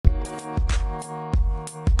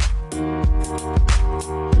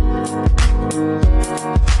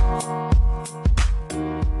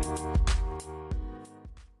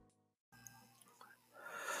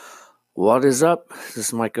What is up? This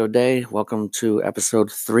is Mike O'Day. Welcome to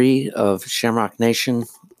episode 3 of Shamrock Nation.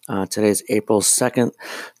 Today's April 2nd,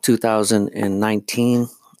 2019.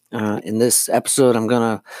 In this episode, I'm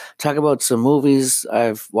going to talk about some movies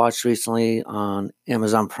I've watched recently on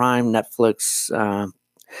Amazon Prime, Netflix.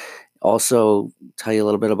 Also, tell you a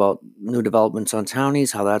little bit about new developments on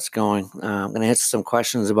Townies, how that's going. I'm going to answer some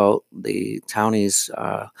questions about the Townies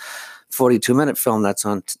 42-minute film that's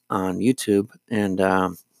on YouTube, and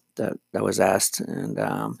that was asked. And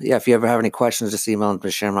if you ever have any questions, just email them to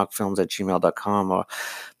shamrockfilms@gmail.com or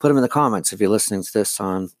put them in the comments if you're listening to this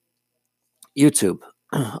on YouTube.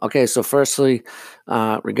 Okay, so firstly,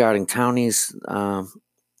 regarding Townies, I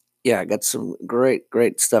got some great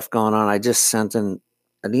stuff going on. I just sent an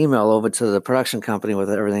email over to the production company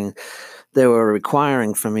with everything they were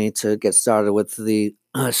requiring for me to get started with the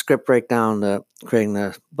script breakdown, creating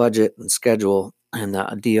the budget and schedule, and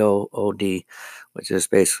DOOD, which is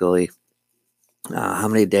basically how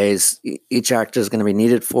many days each actor is going to be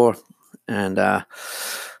needed for. And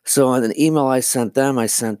so in the email I sent them, I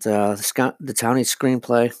sent the Townie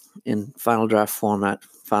screenplay in Final Draft format.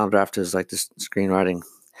 Final Draft is like this screenwriting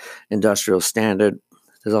industrial standard.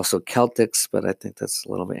 There's also Celtics, but I think that's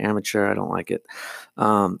a little bit amateur. I don't like it.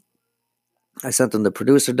 I sent them the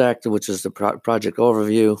producer deck, which is the project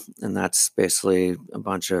overview, and that's basically a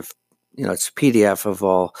bunch of, it's a PDF of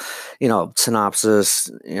all,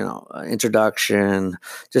 synopsis, introduction,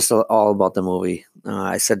 just all about the movie.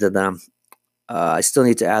 I said to them, I still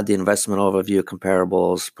need to add the investment overview,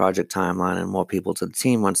 comparables, project timeline, and more people to the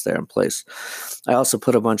team once they're in place. I also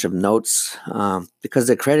put a bunch of notes because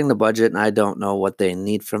they're creating the budget, and I don't know what they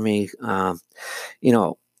need from me.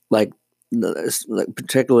 Like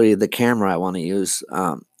particularly the camera I want to use.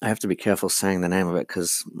 I have to be careful saying the name of it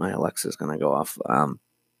because my Alexa is going to go off.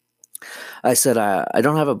 I said I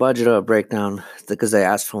don't have a budget or a breakdown because they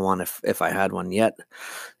asked for one if I had one yet.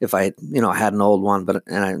 If I had an old one,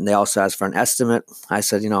 and they also asked for an estimate. I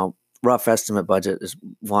said rough estimate budget is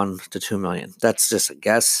 $1 to $2 million. That's just a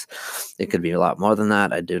guess. It could be a lot more than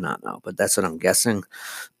that. I do not know, but that's what I'm guessing.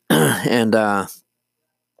 And I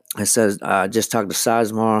said, just talk to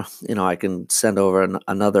Sizemore. I can send over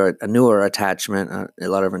a newer attachment, a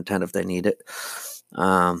letter of intent if they need it.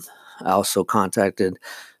 I also contacted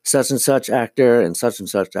such and such actor and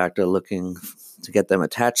such actor looking to get them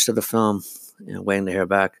attached to the film, waiting to hear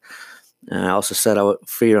back. And I also said,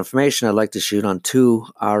 for your information, I'd like to shoot on 2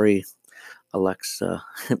 ARRI Alexa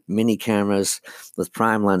mini cameras with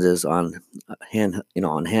prime lenses on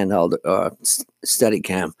handheld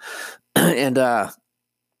Steadicam, and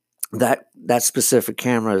that specific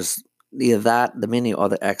camera is either that, the Mini, or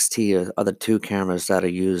the XT are the 2 cameras that are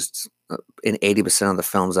used in 80% of the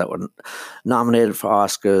films that were nominated for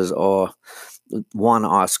Oscars or won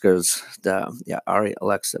Oscars, the ARRI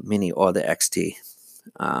Alexa Mini or the XT.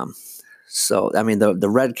 So, I mean, the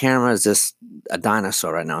red camera is just a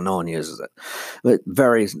dinosaur right now. No one uses it. But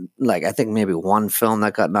I think maybe one film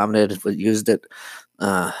that got nominated used it.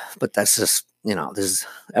 But that's just,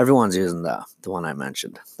 everyone's using the one I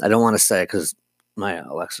mentioned. I don't want to say it because my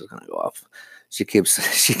Alexa's going to go off. She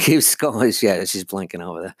keeps going. Yeah, she's blinking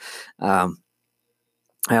over there.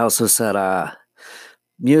 I also said,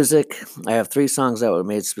 music. I have 3 songs that were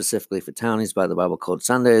made specifically for Townies by the Bible Code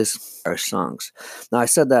Sundays, are songs. Now, I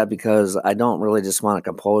said that because I don't really just want a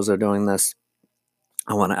composer doing this.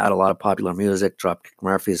 I want to add a lot of popular music, Dropkick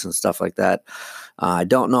Murphys and stuff like that. I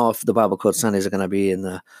don't know if the Bible Code Sundays are going to be in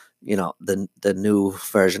the new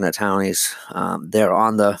version of Townies. They're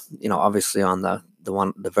on the, obviously on the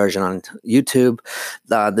version on YouTube.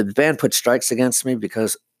 The band put strikes against me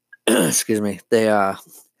because, excuse me,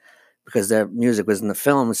 because their music was in the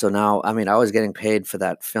film. So now, I was getting paid for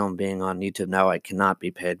that film being on YouTube. Now I cannot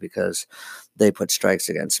be paid because they put strikes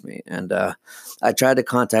against me. And I tried to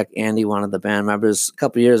contact Andy, one of the band members, a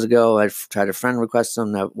couple years ago. I tried to friend request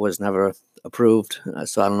him. That was never approved.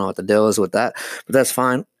 So I don't know what the deal is with that. But that's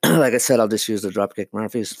fine. Like I said, I'll just use the Dropkick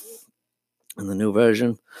Murphys in the new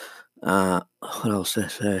version. What else did I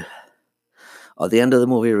say? The end of the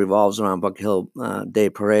movie revolves around Buck Hill Day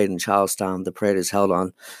Parade in Charlestown. The parade is held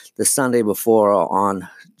on the Sunday before or on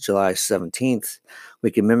July 17th. We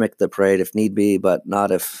can mimic the parade if need be, but not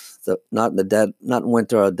in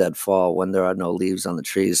winter or dead fall when there are no leaves on the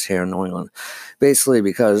trees here in New England. Basically,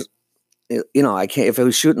 because I can't. If I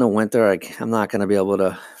was shooting in winter, I'm not going to be able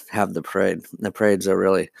to have the parade. The parades are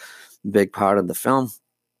really a big part of the film.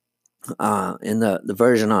 In the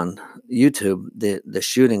version on YouTube, the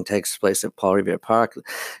shooting takes place at Paul Revere Park. It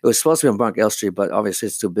was supposed to be on Bronx L Street, but obviously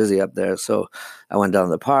it's too busy up there. So I went down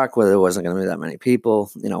to the park where there wasn't going to be that many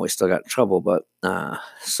people. We still got in trouble, but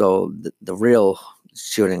so the real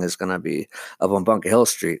shooting is going to be up on Bunker Hill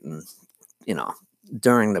Street, and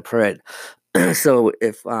during the parade. So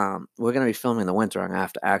if we're going to be filming in the winter, I'm going to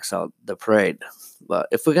have to axe out the parade. But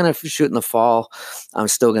if we're going to shoot in the fall, I'm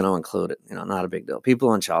still going to include it. Not a big deal.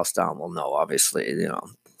 People in Charlestown will know, obviously.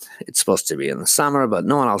 It's supposed to be in the summer, but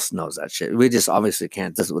no one else knows that shit. We just obviously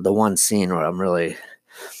can't. This is the one scene where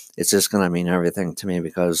it's just going to mean everything to me,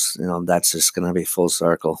 because, that's just going to be full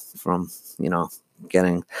circle from,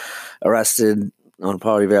 getting arrested on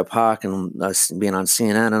Paul Revere Park and us being on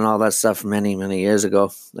CNN and all that stuff many, many years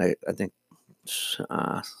ago. I think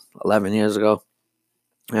 11 years ago.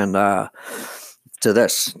 And to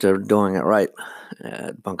doing it right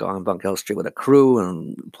on Bunker Hill Street with a crew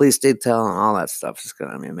and police detail and all that stuff is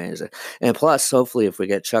going to be amazing. And plus, hopefully, if we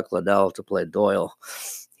get Chuck Liddell to play Doyle,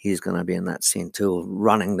 he's going to be in that scene too,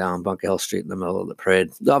 running down Bunker Hill Street in the middle of the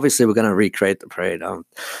parade. Obviously, we're going to recreate the parade.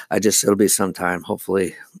 It'll be sometime,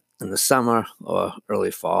 hopefully in the summer or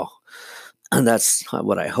early fall. And that's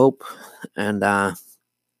what I hope. And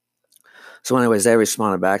so anyways, they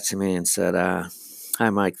responded back to me and said, hi,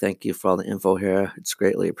 Mike, thank you for all the info here. It's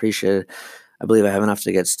greatly appreciated. I believe I have enough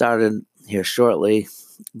to get started here shortly,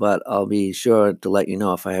 but I'll be sure to let you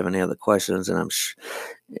know if I have any other questions. And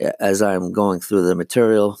as I'm going through the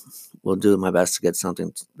material, we'll do my best to get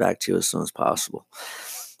something back to you as soon as possible.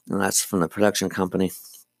 And that's from the production company.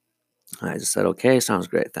 I just said, okay, sounds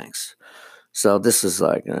great, thanks. So this is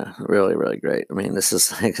like really, really great. I mean, this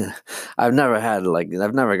is like, I've never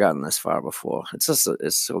gotten this far before.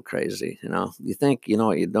 It's so crazy, You think you know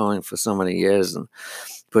what you're doing for so many years, and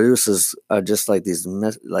producers are just like these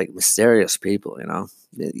mysterious people,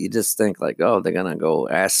 You just think like, oh, they're gonna go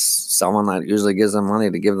ask someone that usually gives them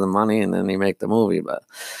money to give them money, and then they make the movie. But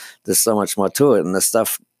there's so much more to it, and the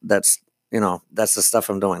stuff that's the stuff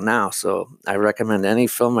I'm doing now. So I recommend any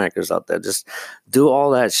filmmakers out there, just do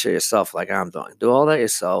all that shit yourself, like I'm doing. Do all that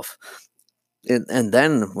yourself. And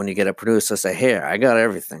then when you get a producer, say, here, I got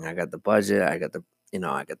everything. I got the budget. I got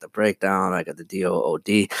I got the breakdown. I got the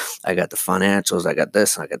DOOD. I got the financials. I got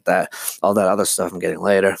this. I got that. All that other stuff I'm getting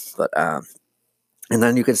later. But, and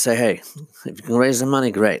then you can say, hey, if you can raise the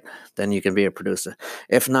money, great. Then you can be a producer.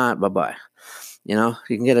 If not, bye-bye. You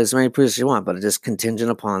can get as many producers you want, but it's just contingent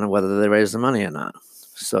upon whether they raise the money or not.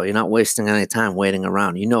 So you're not wasting any time waiting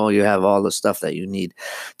around. You have all the stuff that you need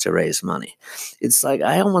to raise money. It's like,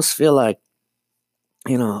 I almost feel like,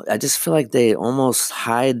 I just feel like they almost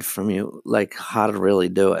hide from you, like, how to really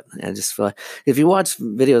do it. I just feel like if you watch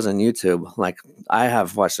videos on YouTube, like I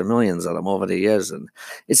have watched millions of them over the years, and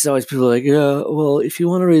it's always people like, yeah, well, if you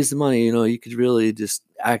want to raise the money, you could really just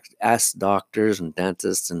ask doctors and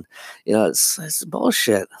dentists, and it's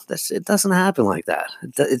bullshit. It doesn't happen like that.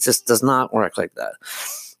 It just does not work like that.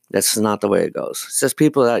 That's not the way it goes. It's just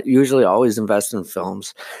people that usually always invest in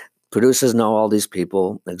films. Producers know all these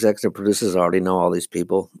people. Executive producers already know all these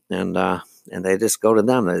people, and they just go to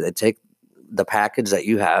them. They take the package that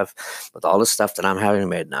you have with all the stuff that I'm having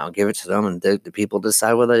made now, give it to them, and the people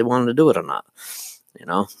decide whether they want to do it or not.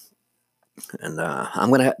 And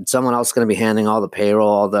someone else going to be handling all the payroll,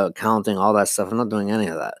 all the accounting, all that stuff. I'm not doing any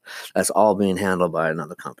of that. That's all being handled by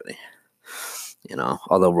another company.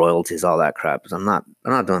 All the royalties, all that crap. I'm not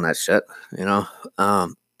doing that shit.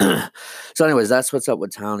 So anyways, that's what's up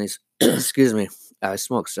with Townies. Excuse me. I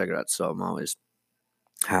smoke cigarettes, so I'm always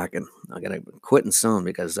hacking. I got to quitting soon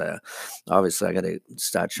because obviously I got to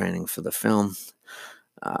start training for the film.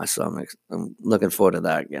 So I'm looking forward to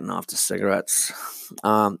that, getting off the cigarettes.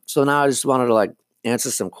 So now I just wanted to answer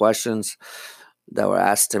some questions that were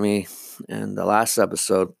asked to me in the last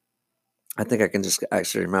episode. I think I can just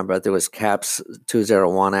actually remember. There was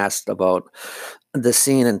Caps201 asked about the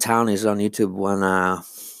scene in Townies on YouTube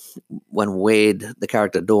when Wade, the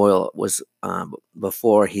character Doyle, was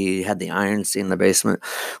before he had the iron scene in the basement,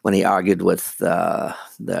 when he argued with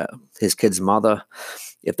his kid's mother,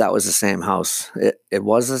 if that was the same house. It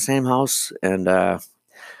was the same house, and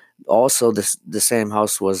also the same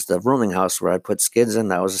house was the rooming house where I put Skids in.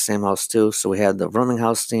 That was the same house too. So we had the rooming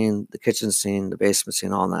house scene, the kitchen scene, the basement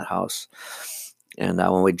scene, all in that house. And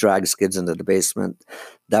when we dragged Skids into the basement,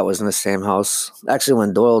 that was in the same house. Actually,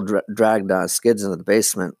 when Doyle dragged Skids into the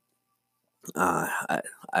basement,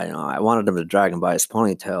 I wanted him to drag him by his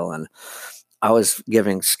ponytail, and I was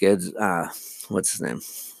giving Skids, what's his name?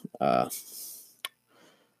 Oh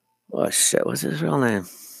shit, what's his real name?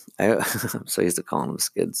 I'm so used to calling him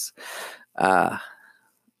Skids.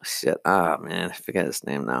 Shit, man, I forget his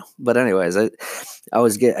name now. But anyways, I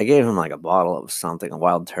gave him like a bottle of something, a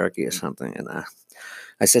wild turkey or something, and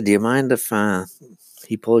I said, "Do you mind if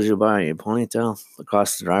he pulls you by your ponytail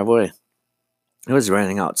across the driveway?" It was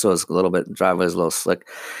raining out, so it was a little bit, the driveway was a little slick.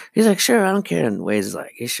 He's like, "Sure, I don't care." And Wade's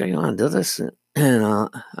like, "You sure you want to do this?" And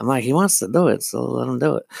I'm like, "He wants to do it, so let him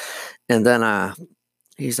do it." And then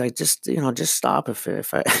he's like, just stop if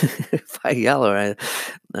I if I yell or I."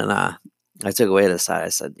 And I took Wade aside. I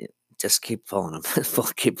said, "Just keep pulling him,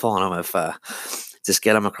 keep pulling him. If just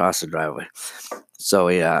get him across the driveway." So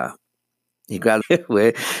he grabbed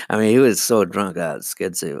Wade. I mean, he was so drunk,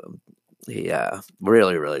 skid to him. He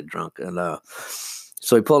really really drunk, and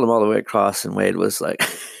so he pulled him all the way across, and Wade was like,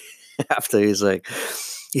 after he's like,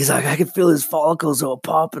 I could feel his follicles all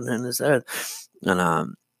popping in his head,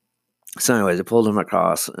 and so anyways, I pulled him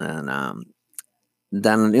across, and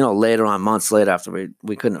then later on, months later, after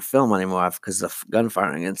we couldn't film anymore because of the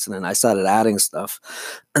gunfiring incident, I started adding stuff,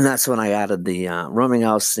 and that's when I added the rooming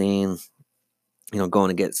house scene. Going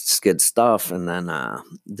to get Skid stuff, and then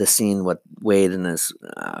the scene with Wade and his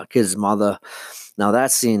kid's mother. Now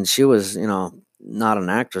that scene, she was, not an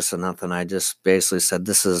actress or nothing. I just basically said,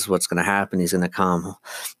 "This is what's going to happen. He's going to come,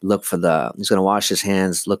 he's going to wash his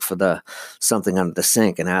hands, look for the something under the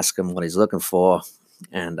sink, and ask him what he's looking for."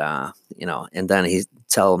 And and then he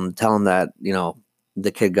tell him that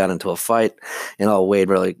the kid got into a fight, and all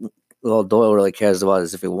Doyle really cares about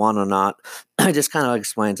is if he won or not. I just kind of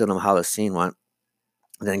explained to them how the scene went.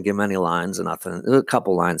 Didn't give him any lines or nothing. There were a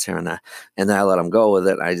couple lines here and there. And then I let him go with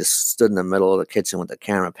it. I just stood in the middle of the kitchen with the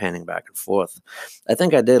camera panning back and forth. I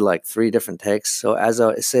think I did like 3 different takes. So as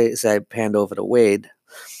I say I panned over to Wade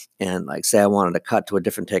and like say I wanted to cut to a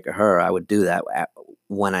different take of her, I would do that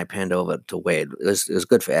when I panned over to Wade. It was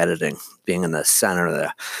good for editing, being in the center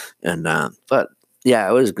there. And but yeah,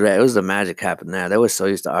 it was great. It was the magic happened there. They were so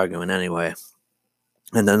used to arguing anyway.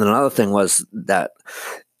 And then another thing was that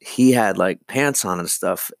he had like pants on and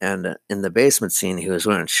stuff, and in the basement scene he was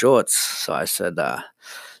wearing shorts. So I said,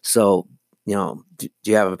 so do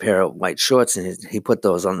you have a pair of white shorts? And he put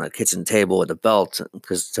those on the kitchen table with a belt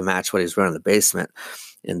because to match what he's wearing in the basement.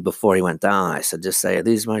 And before he went down, I said, just say, "Are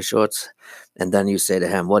these my shorts?" And then you say to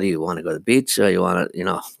him, "What do you want to go to the beach, or you want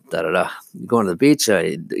to da da da, you going to the beach, or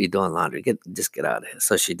you doing laundry? Just get out of here."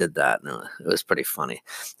 So she did that, and it was pretty funny.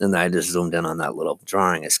 And I just zoomed in on that little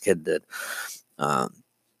drawing his kid did.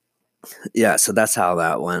 Yeah, so that's how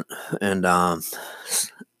that went. And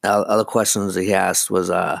other questions he asked was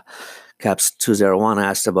Caps 201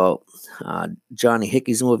 asked about Johnny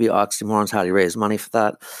Hickey's movie Oxymorons. How do you raise money for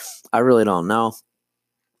that? I really don't know.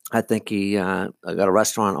 I think he got a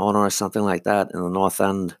restaurant owner or something like that in the North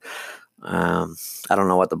End. I don't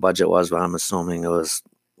know what the budget was, but I'm assuming it was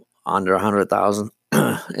under 100,000.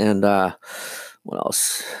 And what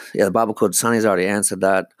else? Yeah, the Bible Code Sonny's already answered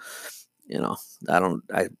that.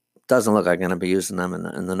 I doesn't look like I'm going to be using them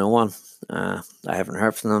in the new one. I haven't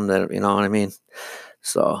heard from them. That, you know what I mean.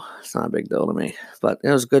 So it's not a big deal to me. But it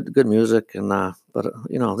was good music, and but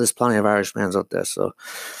there's plenty of Irish bands out there, so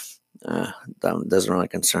that doesn't really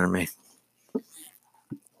concern me.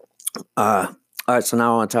 All right, so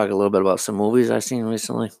now I want to talk a little bit about some movies I've seen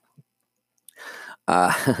recently.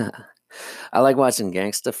 I like watching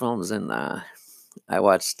gangster films, and I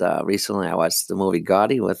watched recently. I watched the movie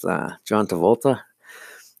Gotti with John Travolta.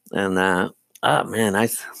 And oh man,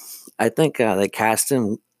 I think they cast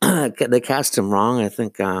him. They cast him wrong. I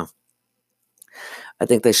think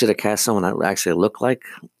they should have cast someone that actually looked like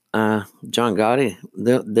John Gotti.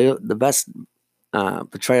 The best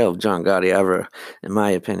portrayal of John Gotti ever, in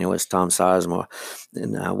my opinion, was Tom Sizemore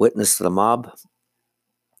in Witness to the Mob.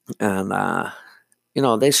 And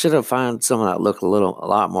they should have found someone that looked a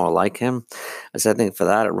lot more like him. As I think for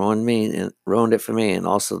that it ruined it for me, and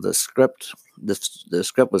also the script. The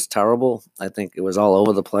script was terrible. I think it was all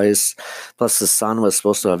over the place. Plus, the son was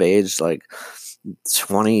supposed to have aged like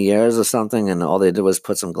 20 years or something, and all they did was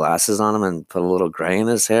put some glasses on him and put a little gray in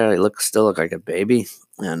his hair. He still looked like a baby,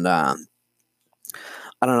 and I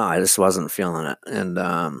don't know. I just wasn't feeling it, and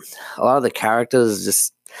a lot of the characters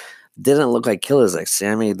just didn't look like killers. Like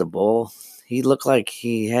Sammy the Bull, he looked like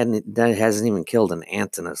he hasn't even killed an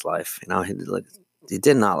ant in his life. He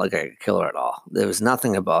did not look like a killer at all. There was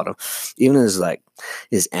nothing about him. Even his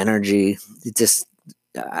energy,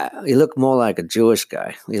 he looked more like a Jewish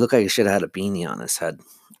guy. He looked like he should have had a beanie on his head.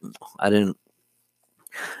 I don't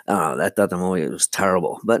know. I thought the movie was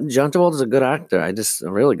terrible. But John Travolta's a good actor. A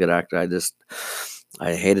really good actor.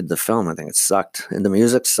 I hated the film. I think it sucked. And the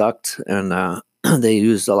music sucked. And they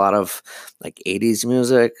used a lot of like 80s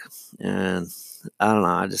music. And I don't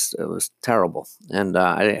know. It was terrible, and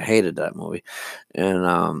I hated that movie.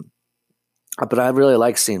 And but I really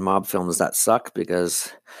like seeing mob films that suck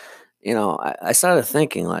because I started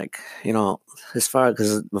thinking like, as far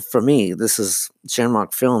because for me, this is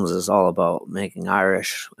Shamrock Films is all about making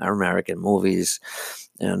Irish American movies,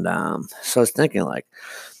 and so I was thinking like,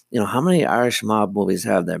 how many Irish mob movies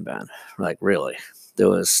have there been? Like, really? There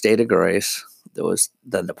was State of Grace. There was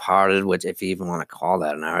The Departed, which, if you even want to call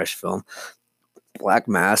that an Irish film, Black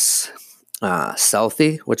Mass,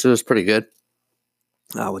 Southie, which was pretty good,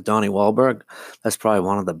 with Donnie Wahlberg. That's probably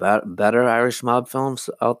one of the better Irish mob films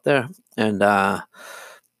out there. And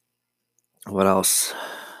what else?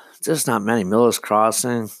 Just not many. Miller's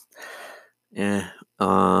Crossing. Yeah.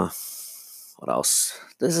 What else?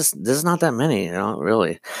 There's not that many,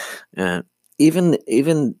 really. And even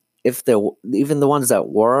if even the ones that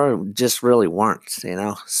were just really weren't,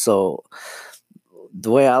 So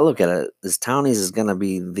the way I look at it is Townies is going to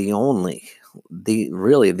be the only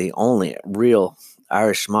real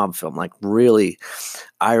Irish mob film, like really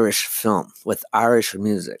Irish film with Irish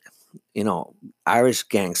music, Irish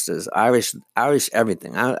gangsters, Irish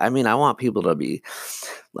everything. I mean, I want people to be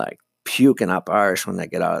like puking up Irish when they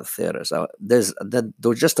get out of the theater. So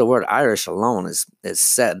just the word Irish alone is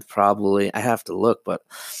said probably. I have to look, but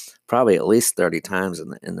probably at least 30 times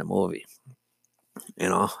in the movie.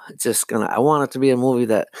 It's just I want it to be a movie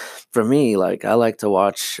that, for me, like I like to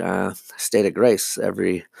watch State of Grace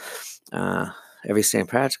every St.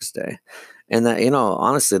 Patrick's Day, and that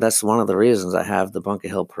honestly, that's one of the reasons I have the Bunker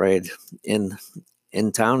Hill Parade in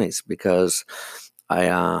Townies, because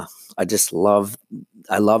I just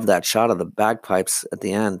I love that shot of the bagpipes at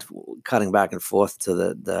the end, cutting back and forth to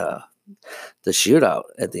the shootout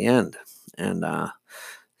at the end, and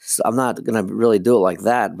so I'm not gonna really do it like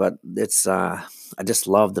that, but it's I just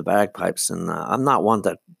love the bagpipes, and I'm not one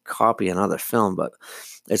to copy another film, but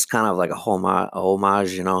it's kind of like a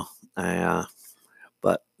homage, I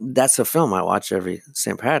but that's a film I watch every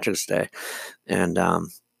St. Patrick's Day, and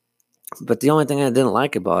but the only thing I didn't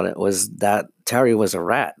like about it was that Terry was a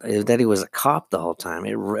rat, that he was a cop the whole time.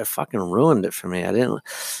 It fucking ruined it for me.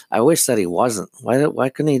 I wish that he wasn't. Why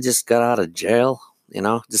couldn't he just got out of jail?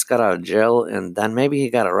 Just got out of jail, and then maybe he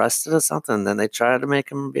got arrested or something, and then they tried to make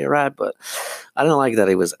him be a rat. But I didn't like that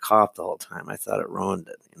he was a cop the whole time. I thought it ruined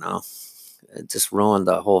it, It just ruined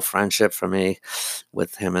the whole friendship for me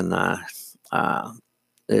with him and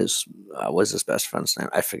what's his best friend's name?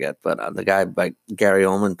 I forget, but the guy by Gary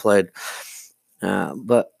Oldman played.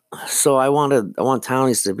 But so I want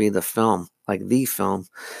Townies to be the film, like the film.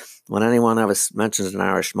 When anyone ever mentions an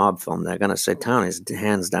Irish mob film, they're gonna say Townies,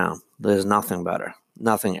 hands down. There's nothing better.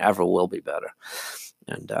 Nothing ever will be better.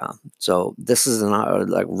 And so this is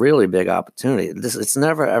like really big opportunity. It's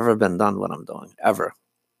never ever been done what I'm doing, ever.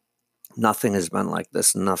 Nothing has been like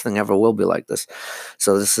this. Nothing ever will be like this.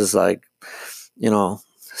 So this is like,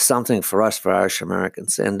 something for us, for Irish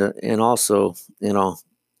Americans, and also,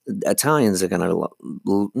 Italians are gonna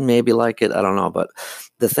maybe like it. I don't know, but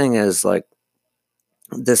the thing is, like,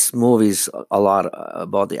 this movie's a lot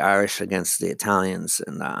about the Irish against the Italians,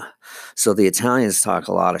 and so the Italians talk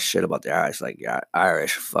a lot of shit about the Irish, like, yeah,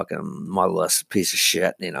 Irish fucking motherless piece of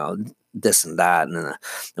shit, this and that, and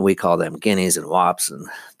we call them guineas and wops,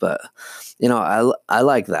 but I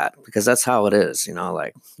like that because that's how it is,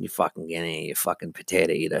 like, you fucking guinea, you fucking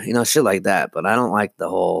potato eater, shit like that. But I don't like the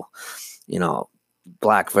whole,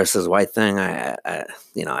 black versus white thing. I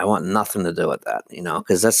want nothing to do with that,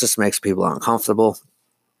 because that just makes people uncomfortable.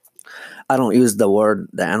 I don't use the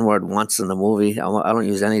N word once in the movie. I don't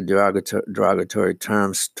use any derogatory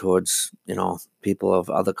terms towards, people of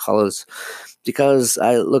other colors, because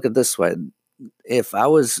I look at it this way. If I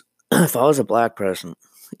was, if I was a black person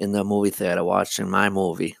in the movie theater watching my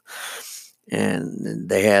movie, and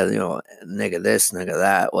they had, nigga this, nigga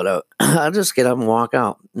that, whatever, I'll just get up and walk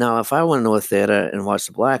out. Now, if I went into a theater and watched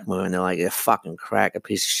a black movie and they're like, you fucking crack, a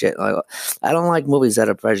piece of shit, like, I don't like movies that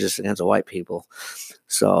are prejudiced against white people.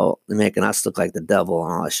 So they're making us look like the devil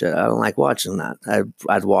and all that shit. I don't like watching that.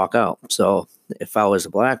 I'd walk out. So if I was a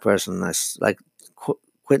black person, that's like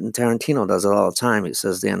Quentin Tarantino does it all the time. He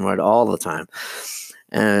says the N-word all the time.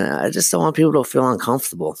 And I just don't want people to feel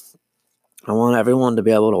uncomfortable. I want everyone to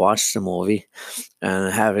be able to watch the movie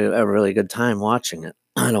and have a really good time watching it.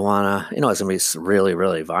 I don't want to, it's going to be really,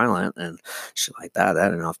 really violent and shit like that. I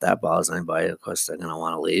don't know if that bothers anybody. Of course, they're going to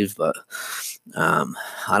want to leave, but I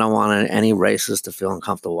don't want any racists to feel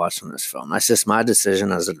uncomfortable watching this film. That's just my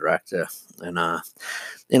decision as a director. And,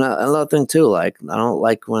 another thing too, like, I don't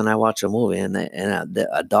like when I watch a movie and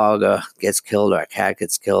a dog gets killed, or a cat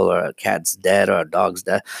gets killed, or a cat's dead, or a dog's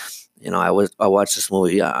dead. I watched this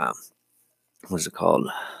movie, what's it called?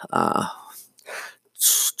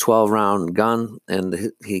 12-round gun, and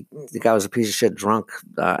the guy was a piece of shit drunk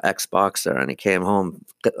ex-boxer, and he came home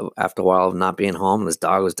after a while of not being home, and his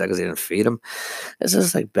dog was dead because he didn't feed him. It's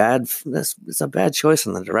just like bad. It's a bad choice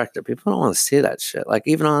on the director. People don't want to see that shit. Like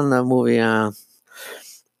even on the movie,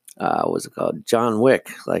 what's it called? John Wick.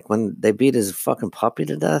 Like when they beat his fucking puppy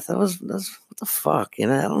to death. That's what the fuck, you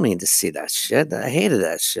know? I don't need to see that shit. I hated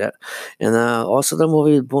that shit. And also the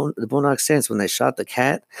movie The Boondock Saints when they shot the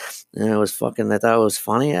cat, and it was fucking. I thought it was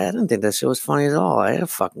funny. I didn't think that shit was funny at all. I had a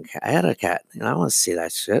fucking cat. I had a cat. You know, I want to see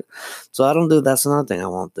that shit. So I don't do. That's another thing I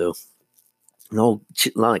won't do. No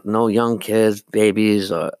young kids,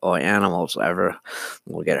 babies, or animals ever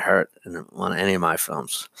will get hurt in one any of my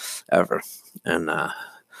films ever. And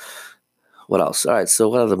what else? All right, so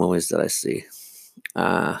what other movies did I see?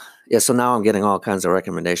 Yeah, so now I'm getting all kinds of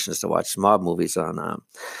recommendations to watch mob movies on.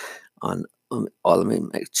 Oh, let me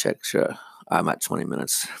check. Sure, I'm at 20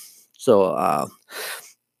 minutes. So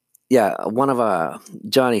yeah, one of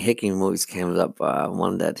Johnny Hickey movies came up.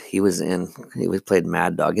 One that he was in. He was played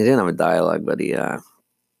Mad Dog. He didn't have a dialogue, but he.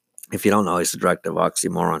 If you don't know, he's the director of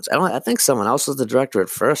Oxymorons. I think someone else was the director at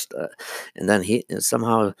first, and then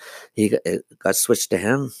somehow it got switched to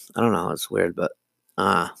him. I don't know. It's weird, but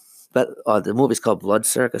the movie's called Blood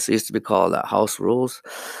Circus. It used to be called House Rules,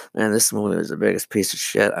 and this movie was the biggest piece of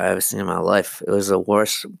shit I ever seen in my life. It was the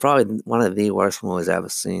worst, probably one of the worst movies I ever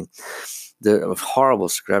seen. The horrible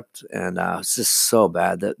script, and it's just so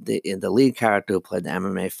bad. The lead character who played the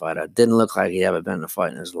MMA fighter didn't look like he ever been in a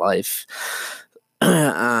fight in his life.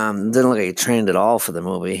 Didn't look like he trained at all for the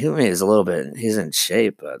movie. He's a little bit. He's in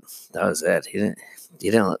shape, but that was it. He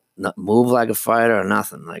didn't move like a fighter or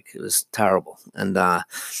nothing. Like it was terrible, and the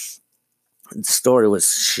story was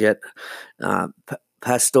shit.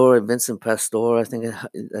 Vincent Pastore, I think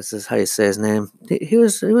that's just how you say his name. He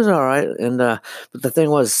was all right, and but the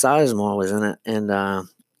thing was, Sizemore was in it, and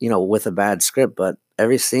with a bad script, but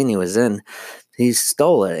every scene he was in, he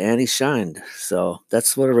stole it and he shined. So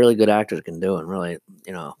that's what a really good actor can do, and really,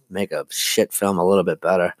 make a shit film a little bit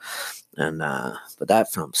better. And but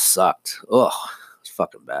that film sucked. Ugh.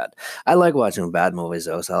 Fucking bad. I like watching bad movies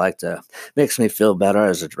though, so makes me feel better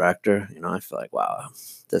as a director. I feel like, wow,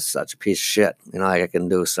 this is such a piece of shit. Like I can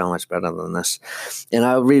do so much better than this. And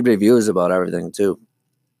I read reviews about everything too.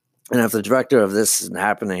 And if the director of this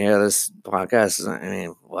happened to hear this podcast, I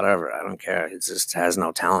mean, whatever, I don't care. It just has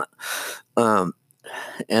no talent. And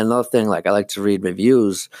another thing, like I like to read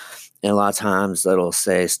reviews, and a lot of times it'll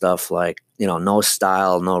say stuff like, no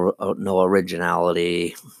style, no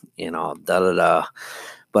originality, da da da.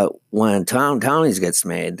 But when Townies gets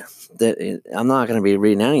made, I'm not going to be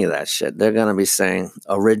reading any of that shit. They're going to be saying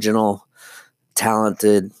original,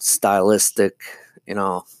 talented, stylistic,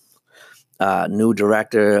 new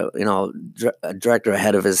director, a director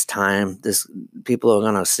ahead of his time. People are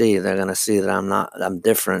going to see. They're going to see that I'm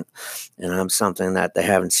different, and I'm something that they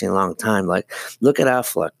haven't seen in a long time. Like, look at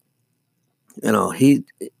Affleck.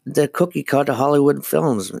 The cookie cut to Hollywood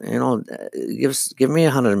films. Give me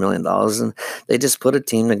 $100 million, and they just put a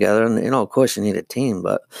team together. And of course, you need a team,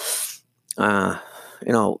 but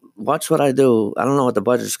watch what I do. I don't know what the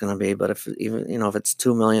budget's going to be, but if it's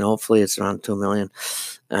 $2 million, hopefully it's around $2 million.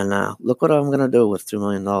 And look what I'm going to do with $2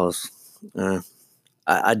 million.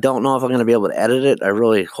 I don't know if I'm going to be able to edit it. I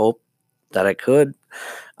really hope that I could.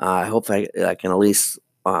 I hope I can at least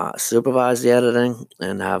supervise the editing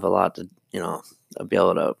and have a lot to, be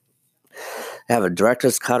able to have a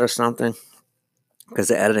director's cut or something, because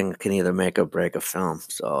the editing can either make or break a film.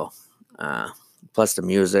 So, plus the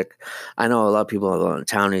music. I know a lot of people on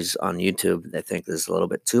Townies on YouTube, they think there's a little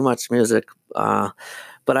bit too much music, but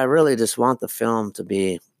I really just want the film to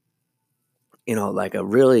be, like a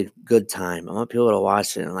really good time. I want people to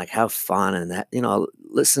watch it and like have fun and that,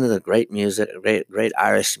 listen to the great music, great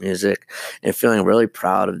Irish music, and feeling really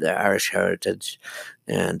proud of their Irish heritage,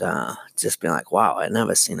 and just being like, wow, I'd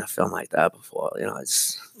never seen a film like that before. I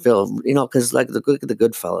just feel, because like the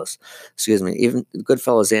Goodfellas, even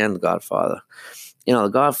Goodfellas and The Godfather. The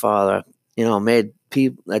Godfather, made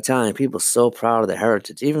Italian people so proud of their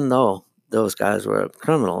heritage, even though those guys were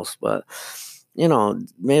criminals, but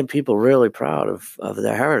made people really proud of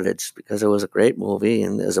their heritage, because it was a great movie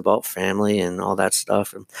and it was about family and all that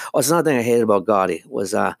stuff. And it's another thing I hated about Gotti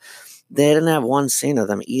was they didn't have one scene of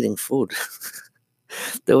them eating food.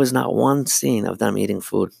 There was not one scene of them eating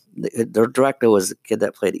food. The director was the kid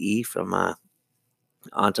that played E from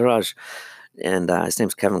Entourage, and his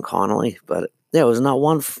name's Kevin Connolly. But there was not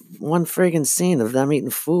one friggin' scene of them eating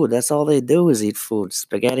food. That's all they do is eat food,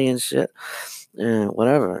 spaghetti and shit.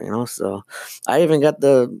 Whatever, So I even got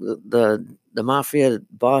the mafia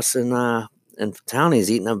boss in in town. He's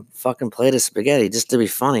eating a fucking plate of spaghetti just to be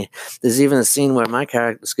funny. There's even a scene where my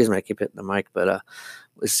character, excuse me, I keep hitting the mic, but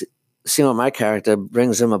scene where my character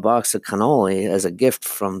brings him a box of cannoli as a gift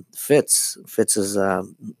from Fitz. Fitz is,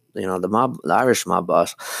 the Irish mob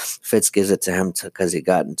boss. Fitz gives it to him because he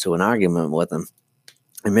got into an argument with him.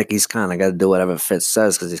 And Mickey's kind of got to do whatever Fitz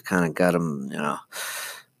says because he's kind of got him,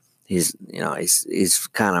 he's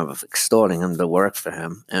kind of extorting him to work for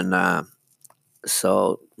him. And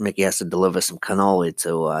so Mickey has to deliver some cannoli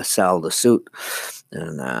to Sal the suit.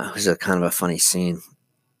 And it's a kind of a funny scene.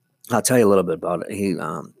 I'll tell you a little bit about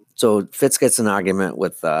it. So Fitz gets an argument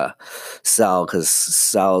with Sal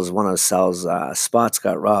because one of Sal's spots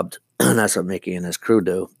got robbed. And that's what Mickey and his crew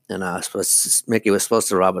do. And Mickey was supposed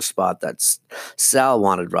to rob a spot that Sal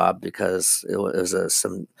wanted robbed because it was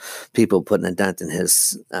some people putting a dent in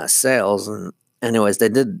his sales. And anyways, they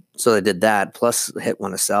did that, plus hit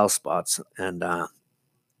one of Sal's spots. And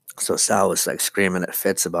so Sal was like screaming at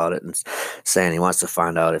Fitz about it and saying he wants to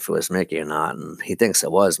find out if it was Mickey or not. And he thinks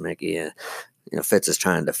it was Mickey. And, Fitz is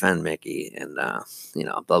trying to defend Mickey and,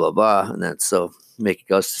 blah, blah, blah. And then so Mickey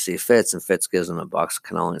goes to see Fitz, and Fitz gives him a box of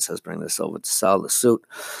cannoli and says, bring this over to Sal the suit.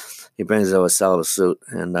 He brings it over to Sal the suit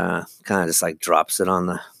and kind of just like drops it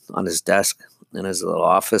on his desk in his little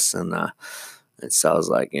office. And Sal's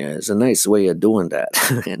like, yeah, it's a nice way of doing that.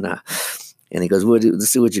 And he goes, let's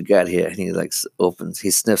see what you got here. And he like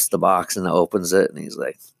he sniffs the box and opens it. And he's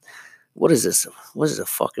like, what is this? What is a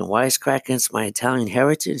fucking wisecrack against my Italian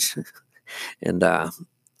heritage? And,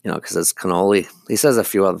 because it's cannoli. He says a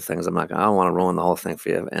few other things. I don't want to ruin the whole thing for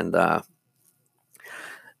you. And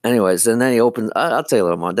anyways, and then he opens, I'll tell you a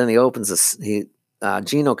little more. Then he opens this,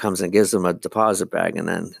 Gino comes and gives him a deposit bag,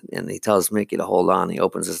 and he tells Mickey to hold on. He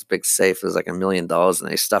opens this big safe. There's like $1 million, and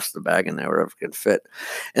he stuffs the bag in there wherever it can fit.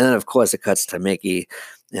 And then, of course, it cuts to Mickey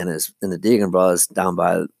and the Deegan brothers down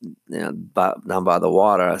by the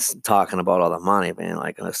water, talking about all the money, being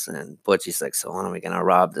like, and Butchie's like, so when are we gonna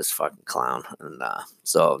rob this fucking clown? And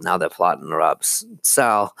so now they're plotting to rob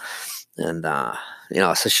Sal, and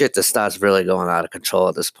so shit just starts really going out of control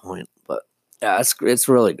at this point. But yeah, it's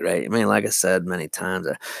really great. I mean, like I said many times,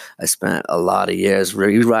 I spent a lot of years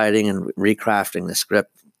rewriting and recrafting the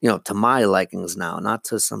script, to my likings now, not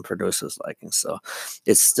to some producer's likings. So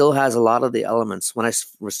it still has a lot of the elements. When I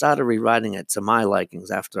started rewriting it to my likings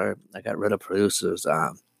after I got rid of producers,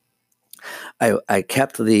 I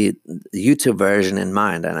kept the YouTube version in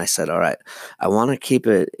mind, and I said, all right, I want to keep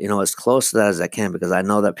it, as close to that as I can, because I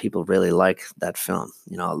know that people really like that film,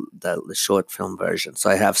 the short film version. So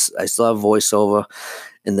I still have voiceover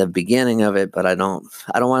in the beginning of it, but I don't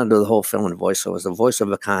want to do the whole film in voiceovers. The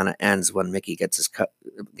voiceover kind of ends when Mickey gets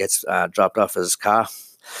dropped off his car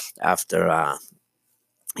after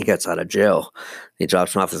he gets out of jail. He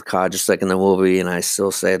drops him off his car just like in the movie, and I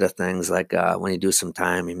still say the things like, when you do some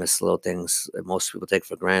time, you miss little things that most people take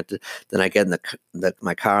for granted. Then I get in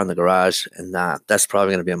my car in the garage, and that's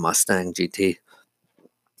probably going to be a Mustang GT.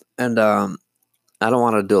 And I don't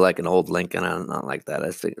want to do like an old Lincoln, not like that.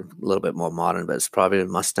 I think a little bit more modern, but it's probably a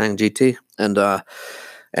Mustang GT. And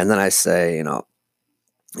then I say,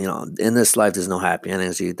 in this life, there's no happy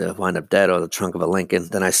endings. You either wind up dead or the trunk of a Lincoln.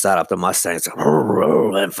 Then I start up the Mustang,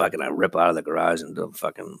 and fucking I rip out of the garage and do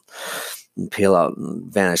fucking peel out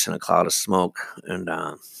and vanish in a cloud of smoke. And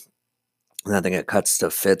I think it cuts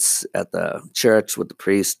to Fitz at the church with the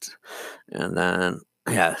priest. And then,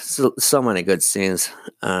 yeah, so many good scenes.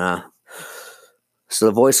 So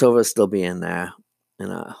the voiceover is still being there.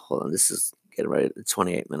 And hold on, this is getting ready to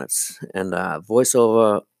 28 minutes. And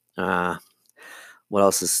voiceover, what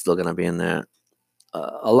else is still going to be in there?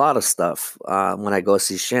 A lot of stuff. When I go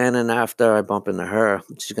see Shannon after, I bump into her.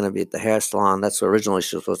 She's going to be at the hair salon. That's originally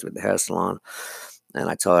she was supposed to be at the hair salon. And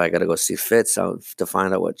I tell her I got to go see Fitz to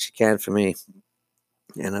find out what she can for me.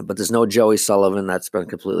 And but there's no Joey Sullivan. That's been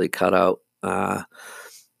completely cut out. Yeah,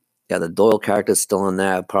 the Doyle character's still in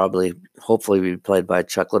there. Hopefully be played by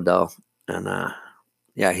Chuck Liddell. And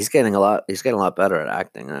yeah, he's getting a lot better at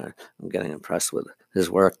acting. I'm getting impressed with his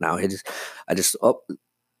work now. I'm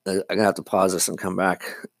gonna have to pause this and come back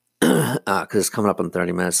because it's coming up in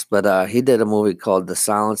 30 minutes. But he did a movie called The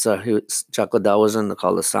Silencer. Chuck Liddell was in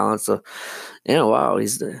called The Silencer. Yeah, wow,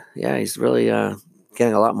 he's really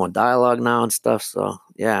getting a lot more dialogue now and stuff. So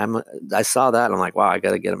yeah, I saw that and I'm like, wow, I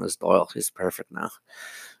got to get him as Doyle. He's perfect now.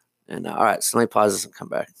 And all right, so let me pause this and come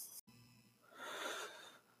back.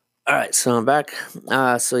 All right, so I'm back.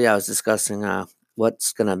 So yeah, I was discussing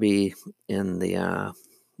what's gonna be in the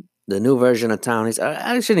new version of Town.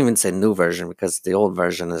 I shouldn't even say new version because the old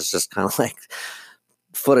version is just kind of like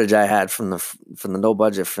footage I had from the no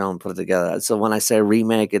budget film put it together. So when I say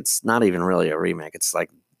remake, it's not even really a remake. It's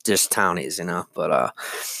like just townies, But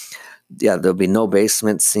yeah, there'll be no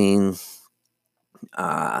basement scene.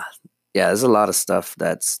 Uh, yeah, there's a lot of stuff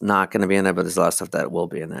that's not going to be in there, but there's a lot of stuff that will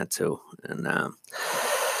be in there too. And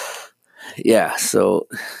yeah, so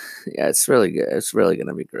yeah, it's really good. It's really going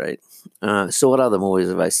to be great. So, what other movies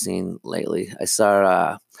have I seen lately?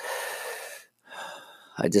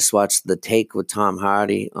 I just watched The Take with Tom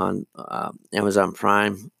Hardy on Amazon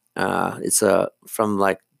Prime. It's from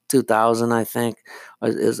like 2000, I think.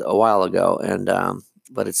 It was a while ago, and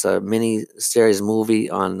but it's a mini series movie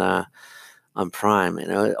on Prime.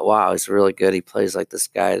 And wow, it's really good. He plays like this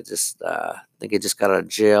guy that just I think he just got out of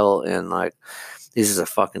jail, and like he's just a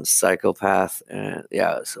fucking psychopath. And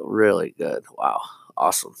yeah, it's really good. Wow,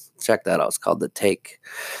 awesome. Check that out. It's called The Take.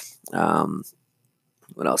 Um,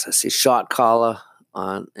 what else I see? Shot Caller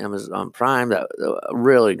on Amazon Prime. That a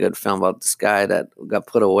really good film about this guy that got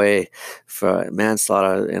put away for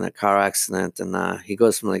manslaughter in a car accident, and he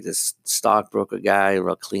goes from like this stockbroker guy,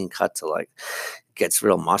 real clean cut, to like gets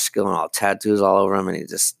real muscular and all tattoos all over him, and he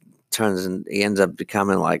just he ends up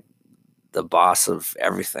becoming like the boss of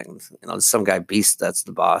everything. Some guy Beast that's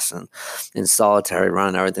the boss, and in solitary,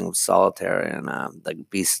 running everything with solitary, and the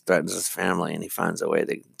Beast threatens his family, and he finds a way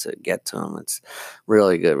to get to him. It's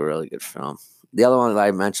really good film. The other one that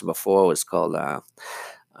I mentioned before was called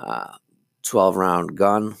 12 Round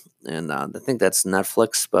Gun, and I think that's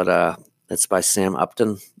Netflix, but it's by Sam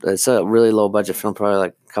Upton. It's a really low budget film, probably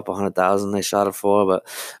like a couple $100,000 they shot it for, but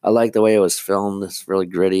I like the way it was filmed. It's really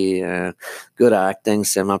gritty, good acting.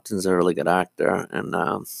 Sam Upton's a really good actor, and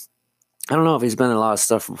I don't know if he's been in a lot of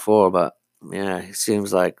stuff before, but yeah, he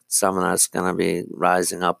seems like someone that's gonna be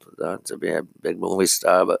rising up to be a big movie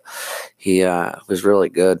star. But he was really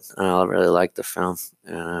good. I really liked the film,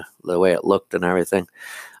 the way it looked and everything.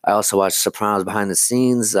 I also watched Sopranos behind the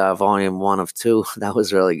scenes, volume 1 of 2. That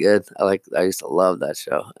was really good. I used to love that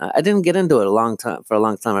show. I didn't get into it for a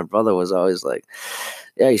long time. My brother was always like,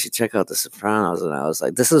 "Yeah, you should check out the Sopranos," and I was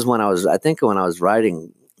like, "This is I think when I was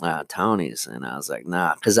writing." Townies, and I was like,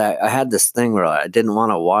 nah, because I had this thing where I didn't want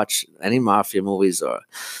to watch any mafia movies or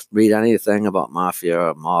read anything about mafia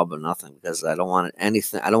or mob or nothing, because I don't want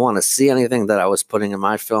anything. I don't want to see anything that I was putting in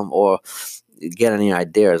my film or get any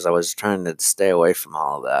ideas. I was trying to stay away from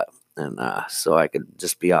all of that, and so I could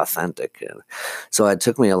just be authentic. And so it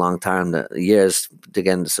took me a long time, years to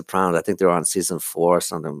get into Sopranos. I think they were on season 4 or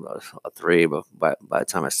something, or 3, but by the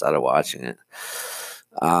time I started watching it.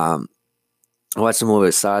 I watched a movie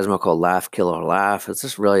with Sizemore called Laugh, Kill or Laugh. It's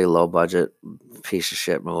just really low budget piece of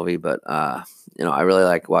shit movie, but I really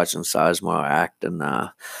like watching Sizemore act, and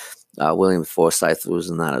William Forsythe was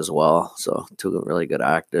in that as well. So 2 really good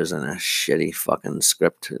actors and a shitty fucking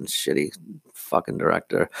script and shitty fucking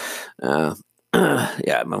director. Uh,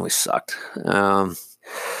 yeah, man, we sucked.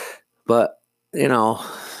 But you know,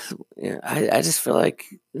 yeah, I just feel like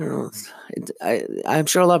I'm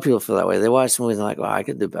sure a lot of people feel that way. They watch movies and they're like, "Well, I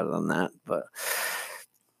could do better than that." But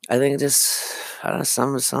I think just I don't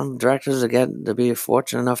know, some directors get to be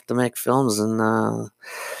fortunate enough to make films, and I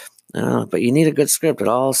don't know, but you need a good script. It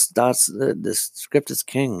all starts. The script is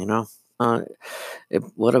king. Uh, it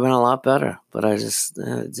would have been a lot better, but it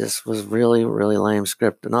just was really, really lame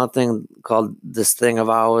script. Another thing called This Thing of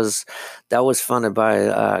Ours, that was funded by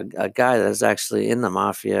a guy that's actually in the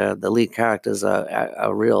mafia. The lead character is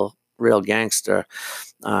a real gangster.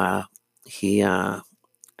 He, I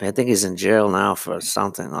think he's in jail now for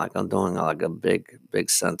something. Like I'm doing like a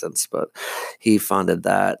big sentence, but he funded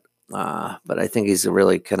that. But I think he's a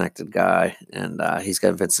really connected guy, and he's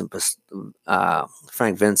got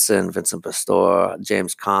Frank Vincent, Vincent Pastore,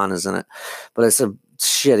 James Caan is in it. But it's a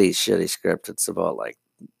shitty script. It's about like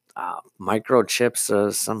microchips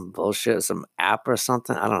or some bullshit, some app or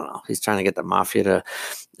something. I don't know. He's trying to get the mafia to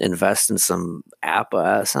invest in some app,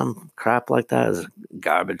 some crap like that. Is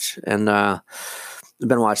garbage. And I've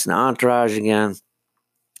been watching Entourage again.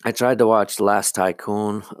 I tried to watch The Last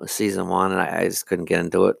Tycoon season 1, and I just couldn't get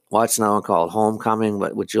into it. Watched another one called Homecoming,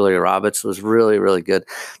 but with Julia Roberts, was really, really good.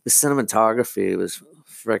 The cinematography was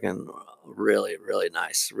freaking really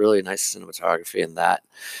nice. Really nice cinematography in that.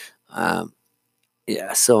 Um,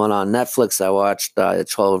 yeah, so on Netflix, I watched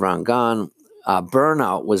 12 Round Gun.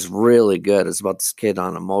 Burnout was really good. It's about this kid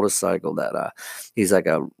on a motorcycle that he's like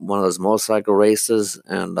one of those motorcycle races,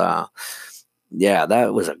 and yeah,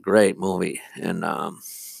 that was a great movie. And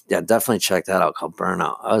yeah, definitely check that out, called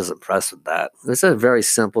Burnout. I was impressed with that. It's a very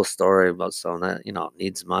simple story about someone that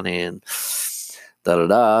needs money and da da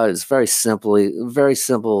da. It's very simple.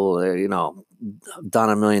 Done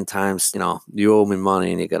a million times. You owe me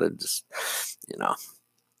money, and you gotta you know,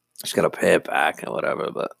 just gotta pay it back or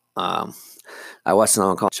whatever. But I watched another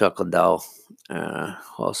one called Chuck Liddell.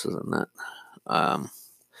 Who else is in that? Um,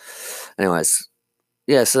 anyways,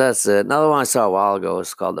 yeah, so that's it. Another one I saw a while ago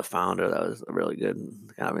was called The Founder. That was a really good,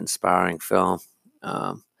 kind of inspiring film.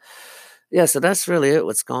 Um, yeah, so that's really it.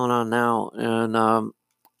 What's going on now? And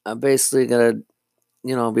I'm basically gonna,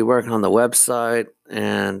 be working on the website.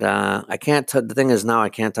 And I can't. The thing is now I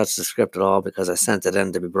can't touch the script at all because I sent it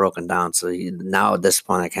in to be broken down. So now at this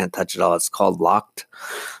point I can't touch it all. It's called locked.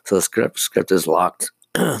 So the script is locked.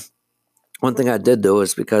 One thing I did do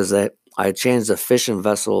is because I changed the fishing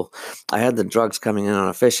vessel. I had the drugs coming in on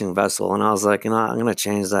a fishing vessel, and I was like, I'm gonna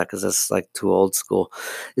change that because it's like too old school.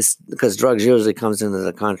 It's because drugs usually comes into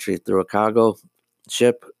the country through a cargo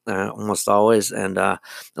ship, almost always, and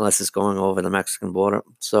unless it's going over the Mexican border.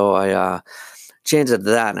 So I changed it to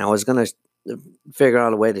that, and I was gonna figure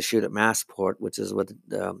out a way to shoot at Massport, which is with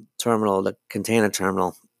the terminal, the container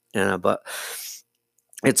terminal, but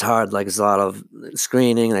it's hard. Like, it's a lot of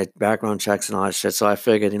screening, like background checks and all that shit. So I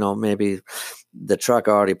figured, maybe the truck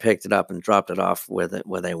already picked it up and dropped it off where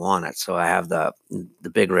they want it. So I have the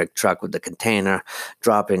big rig truck with the container,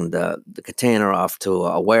 dropping the container off to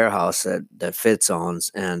a warehouse that Fitz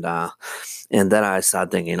owns, and then I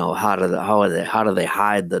started thinking, how do they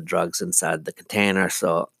hide the drugs inside the container?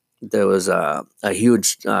 So there was a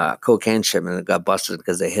huge cocaine shipment that got busted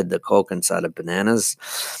because they hid the coke inside of bananas.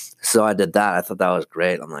 So I did that. I thought that was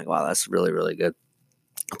great. I'm like, wow, that's really, really good.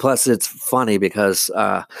 Plus, it's funny because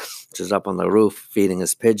just up on the roof feeding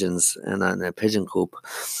his pigeons and in a pigeon coop.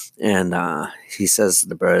 And he says to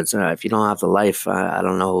the birds, if you don't have the life, I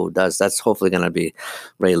don't know who does. That's hopefully going to be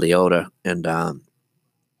Ray Liotta. And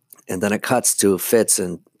then it cuts to Fitz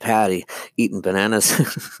and Patty eating bananas.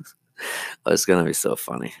 Oh, it's gonna be so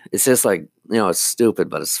funny. It's just like, it's stupid,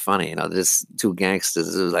 but it's funny. There's two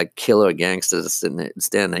gangsters, like killer gangsters, standing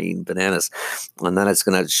there eating bananas, and then it's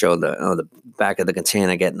gonna show the back of the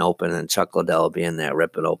container getting open, and Chuck Liddell will be in there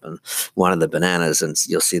ripping open one of the bananas, and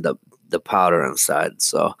you'll see the powder inside.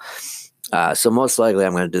 So, so most likely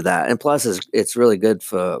I'm gonna do that, and plus it's really good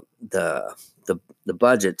for the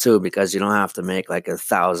budget too, because you don't have to make like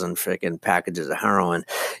 1,000 freaking packages of heroin.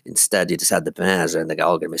 Instead, you just have the bananas, and they're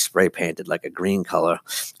all gonna be spray painted like a green color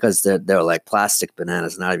because they're like plastic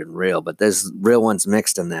bananas, not even real. But there's real ones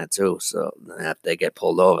mixed in that too. So if they get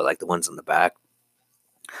pulled over, like the ones in the back,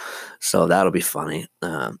 so that'll be funny.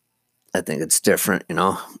 I think it's different,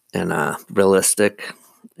 and realistic.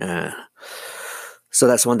 So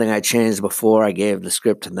that's one thing I changed before I gave the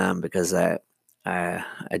script to them, because I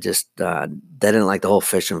just they didn't like the whole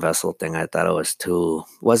fishing vessel thing. I thought it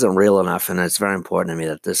wasn't real enough, and it's very important to me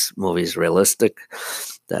that this movie is realistic.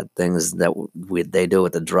 That things that they do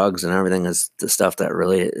with the drugs and everything is the stuff that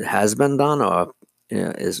really has been done, or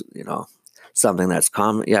is something that's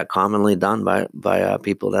commonly done by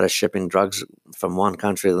people that are shipping drugs from one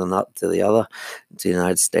country to the other, to the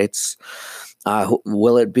United States.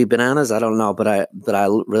 Will it be bananas? I don't know, but I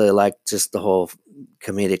really like just the whole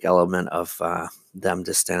comedic element of them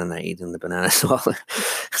just standing there eating the bananas. Well,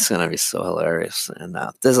 it's gonna be so hilarious, and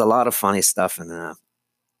there's a lot of funny stuff in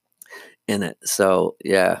it. So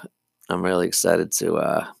yeah, I'm really excited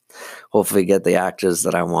to hopefully get the actors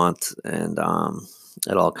that I want, and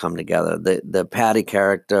it all come together. The Patty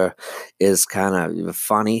character is kind of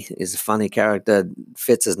funny. He's a funny character.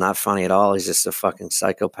 Fitz is not funny at all. He's just a fucking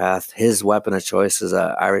psychopath. His weapon of choice is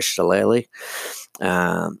a Irish shillelagh.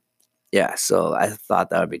 Yeah, so I thought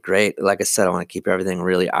that would be great. Like I said, I want to keep everything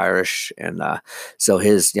really Irish, and so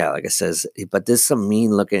like I says, but there's some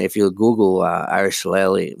mean looking. If you Google Irish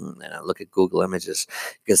shillelagh and look at Google Images,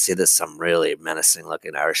 you can see there's some really menacing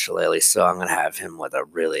looking Irish shillelagh. So I'm gonna have him with a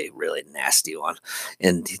really, really nasty one,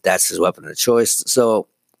 and that's his weapon of choice. So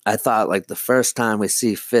I thought, like, the first time we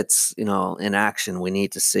see Fitz, in action, we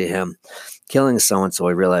need to see him killing someone, so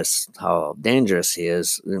we realize how dangerous he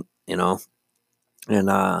is, and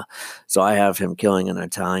so I have him killing an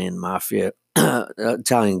Italian mafia,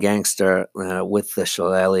 Italian gangster with the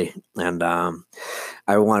shillelagh. And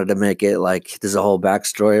I wanted to make it like there's a whole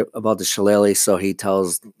backstory about the shillelagh. So he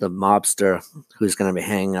tells the mobster who's going to be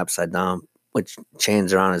hanging upside down with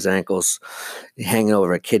chains around his ankles, hanging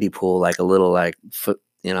over a kiddie pool, like a little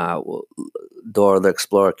Dora the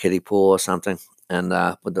Explorer kiddie pool or something. And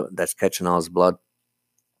that's catching all his blood.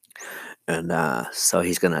 And so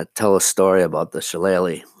he's gonna tell a story about the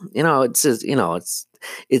shillelagh. It's just,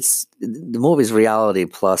 it's the movie's reality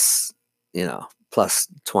plus, plus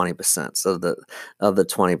 20%. So the other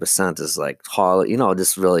 20% is like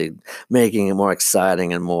just really making it more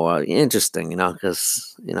exciting and more interesting.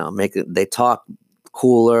 Because they talk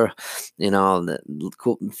cooler.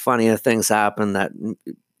 Funnier things happen that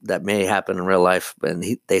that may happen in real life, and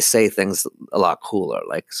they say things a lot cooler.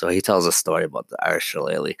 Like, so he tells a story about the Irish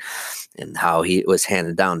shillelagh and how he was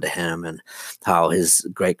handed down to him, and how his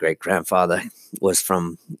great great grandfather was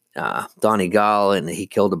from Donegal, and he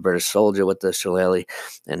killed a British soldier with the shillelagh,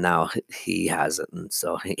 and now he has it, and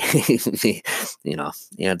so he he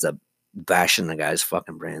ends up bashing the guy's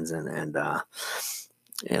fucking brains in, and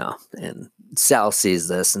and Sal sees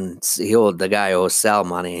this, and the guy owes Sal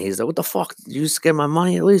money, and he's like, "What the fuck? Did you just get my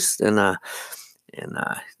money at least?" And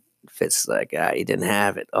Fitz like, he didn't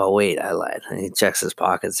have it. Oh wait, I lied. And he checks his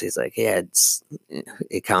pockets. He's like, yeah,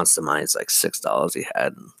 he counts the money. It's like $6 he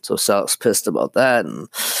had. And so Sal's pissed about that, and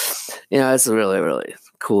it's really really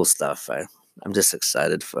cool stuff. I'm just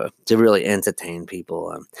excited to really entertain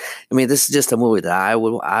people. I mean, this is just a movie that I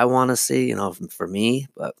want to see, for me.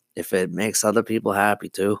 But if it makes other people happy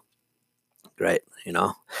too, great,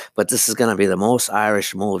 But this is gonna be the most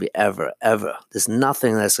Irish movie ever, ever. There's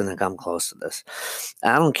nothing that's gonna come close to this.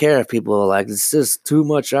 I don't care if people are like, it's just too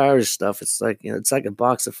much Irish stuff. It's like it's like a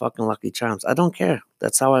box of fucking Lucky Charms. I don't care.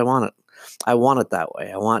 That's how I want it. I want it that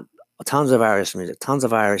way. I want tons of Irish music, tons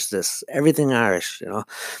of Irish this, everything Irish,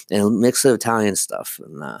 and mix of Italian stuff,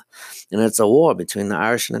 and it's a war between the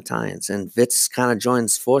Irish and Italians, and Fitz kind of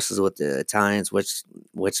joins forces with the Italians, which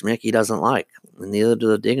Mickey doesn't like, and neither do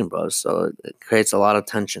the Deegan brothers, so it creates a lot of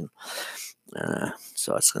tension.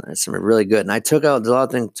 So it's really good, and I took out the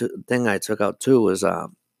other thing I took out too was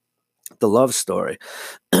the love story.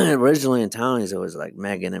 Originally in Townies, it was like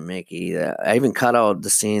Megan and Mickey. I even cut out the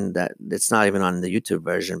scene that it's not even on the YouTube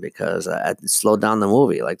version because I slowed down the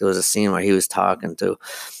movie. Like there was a scene where he was talking to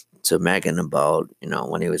Megan about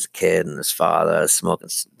when he was a kid and his father smoking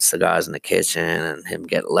cigars in the kitchen and him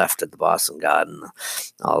getting left at the Boston Garden,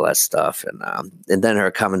 all that stuff, and then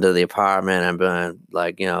her coming to the apartment and being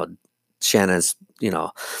like Shannon's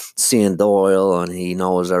seeing Doyle and he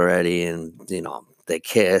knows already, and they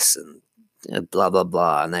kiss and blah blah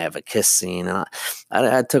blah, and they have a kiss scene, and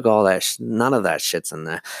I took all that none of that shit's in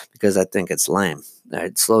there because I think it's lame.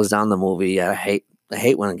 It slows down the movie. I hate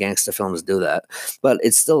when gangster films do that, but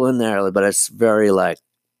it's still in there, but it's very like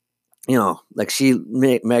like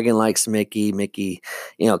Megan likes Mickey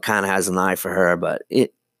kind of has an eye for her, but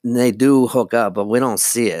they do hook up, but we don't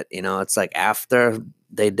see it. It's like after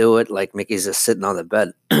they do it, like Mickey's just sitting on the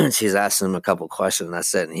bed. She's asking him a couple questions, and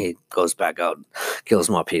that's it. And he goes back out, kills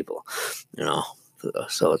more people,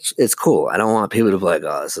 So it's cool. I don't want people to be like,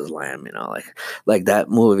 "Oh, this is lame," like that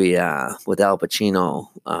movie with Al Pacino.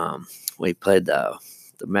 Where he played the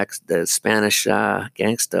Spanish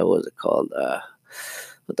gangster. What was it called?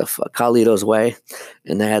 What the fuck? Carlito's Way,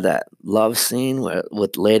 and they had that love scene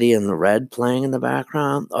with Lady in the Red playing in the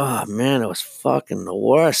background. Oh man, it was fucking the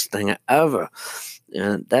worst thing ever.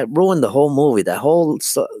 And that ruined the whole movie. That whole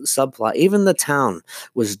subplot, even the town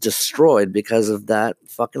was destroyed because of that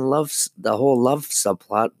fucking love. The whole love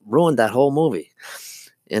subplot ruined that whole movie.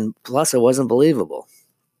 And plus, it wasn't believable.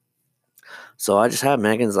 So I just have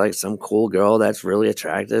Megan's like some cool girl that's really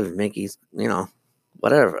attractive. Mickey's,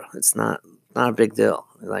 whatever. It's not a big deal.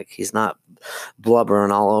 Like he's not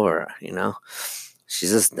blubbering all over her,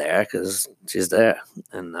 She's just there because she's there.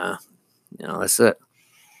 And, that's it.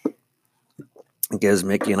 It gives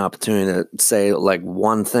Mickey an opportunity to say like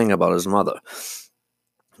one thing about his mother.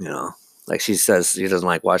 Like she says she doesn't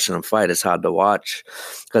like watching them fight. It's hard to watch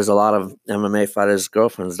because a lot of MMA fighters'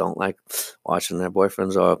 girlfriends don't like watching their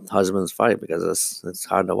boyfriends or husbands fight because it's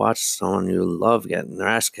hard to watch someone you love getting their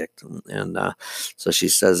ass kicked. And so she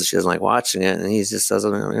says she doesn't like watching it, and he just says,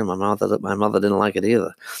 my mother didn't like it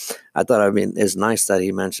either. I thought it's nice that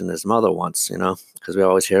he mentioned his mother once, because we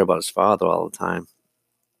always hear about his father all the time.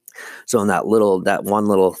 So in that one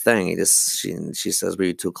little thing, she says, "Were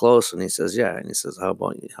you too close?" And he says, "Yeah." And he says, "How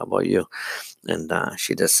about you? How about you?" And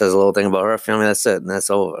she just says a little thing about her family. That's it, and that's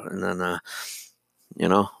over. And then,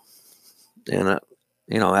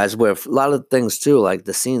 as with a lot of things too, like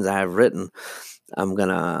the scenes I have written,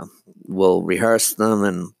 we'll rehearse them,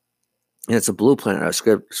 and it's a blueprint. Our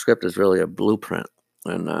script is really a blueprint.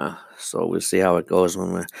 And so we'll see how it goes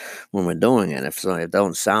when we're doing it. If it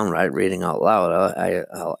don't sound right reading out loud,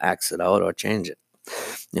 I'll axe it out or change it.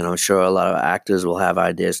 I'm sure a lot of actors will have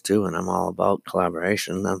ideas too, and I'm all about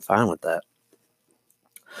collaboration. I'm fine with that.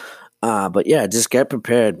 But yeah, just get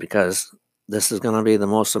prepared because this is going to be the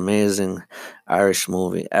most amazing Irish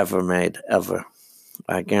movie ever made, ever.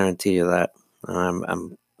 I guarantee you that.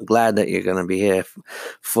 I'm glad that you're going to be here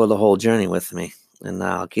for the whole journey with me. And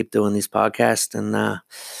I'll keep doing these podcasts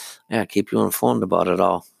and keep you informed about it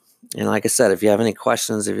all. And like I said, if you have any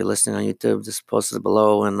questions, if you're listening on YouTube, just post it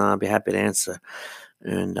below and I'll be happy to answer.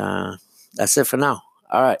 And that's it for now.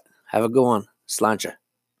 All right. Have a good one. Sláinte.